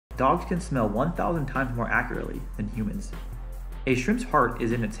dogs can smell 1,000 times more accurately than humans. A shrimp's heart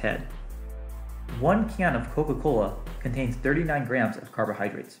is in its head. One can of Coca-Cola contains 39 grams of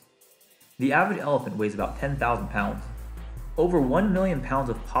carbohydrates. The average elephant weighs about 10,000 pounds. Over 1 million pounds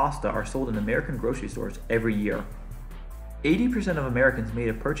of pasta are sold in American grocery stores every year. 80% of Americans made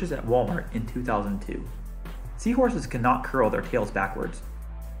a purchase at Walmart in 2002. Seahorses cannot curl their tails backwards.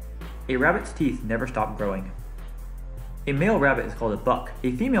 A rabbit's teeth never stop growing. A male rabbit is called a buck,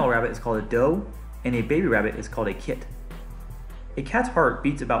 a female rabbit is called a doe, and a baby rabbit is called a kit. A cat's heart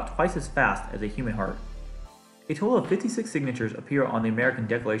beats about twice as fast as a human heart. A total of 56 signatures appear on the American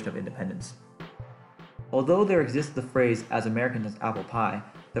Declaration of Independence. Although there exists the phrase "as American as apple pie,"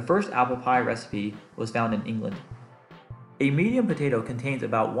 the first apple pie recipe was found in England. A medium potato contains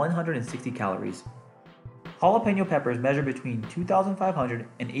about 160 calories. Jalapeno peppers measure between 2,500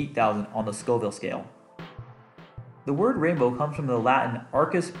 and 8,000 on the Scoville scale. The word rainbow comes from the Latin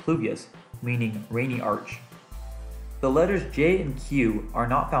arcus pluvius, meaning rainy arch. The letters J and Q are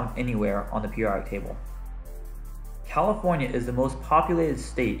not found anywhere on the periodic table. California is the most populated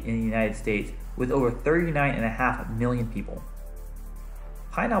state in the United States with over 39.5 million people.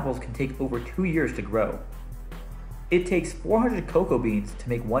 Pineapples can take over 2 years to grow. It takes 400 cocoa beans to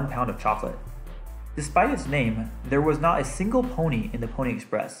make 1 pound of chocolate. Despite its name, there was not a single pony in the Pony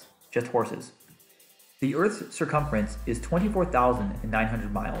Express, just horses. The Earth's circumference is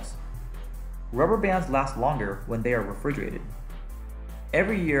 24,900 miles. Rubber bands last longer when they are refrigerated.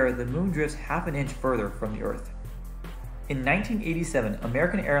 Every year, the moon drifts half an inch further from the Earth. In 1987,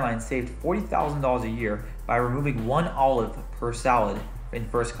 American Airlines saved $40,000 a year by removing 1 olive per salad in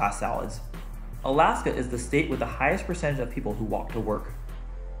first-class salads. Alaska is the state with the highest percentage of people who walk to work.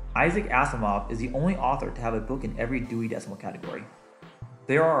 Isaac Asimov is the only author to have a book in every Dewey Decimal category.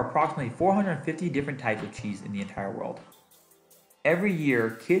 There are approximately 450 different types of cheese in the entire world. Every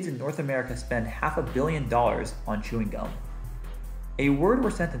year, kids in North America spend $500 million on chewing gum. A word or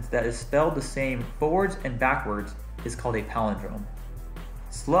sentence that is spelled the same forwards and backwards is called a palindrome.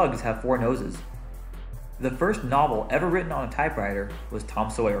 Slugs have 4 noses. The first novel ever written on a typewriter was Tom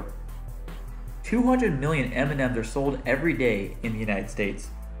Sawyer. 200 million M&Ms are sold every day in the United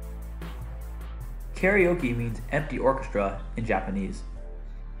States. Karaoke means empty orchestra in Japanese.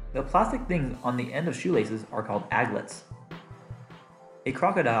 The plastic things on the end of shoelaces are called aglets. A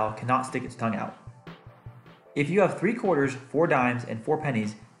crocodile cannot stick its tongue out. If you have 3 quarters, 4 dimes, and 4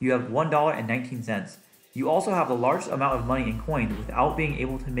 pennies, you have $1.19. You also have the largest amount of money in coins without being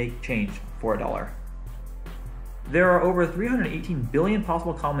able to make change for $1. There are over 318 billion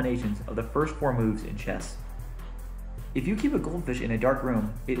possible combinations of the first 4 moves in chess. If you keep a goldfish in a dark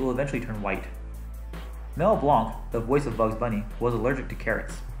room, it will eventually turn white. Mel Blanc, the voice of Bugs Bunny, was allergic to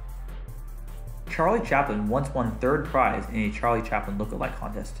carrots. Charlie Chaplin once won 3rd prize in a Charlie Chaplin look-alike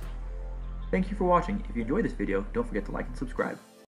contest. Thank you for watching. If you enjoyed this video, don't forget to like and subscribe.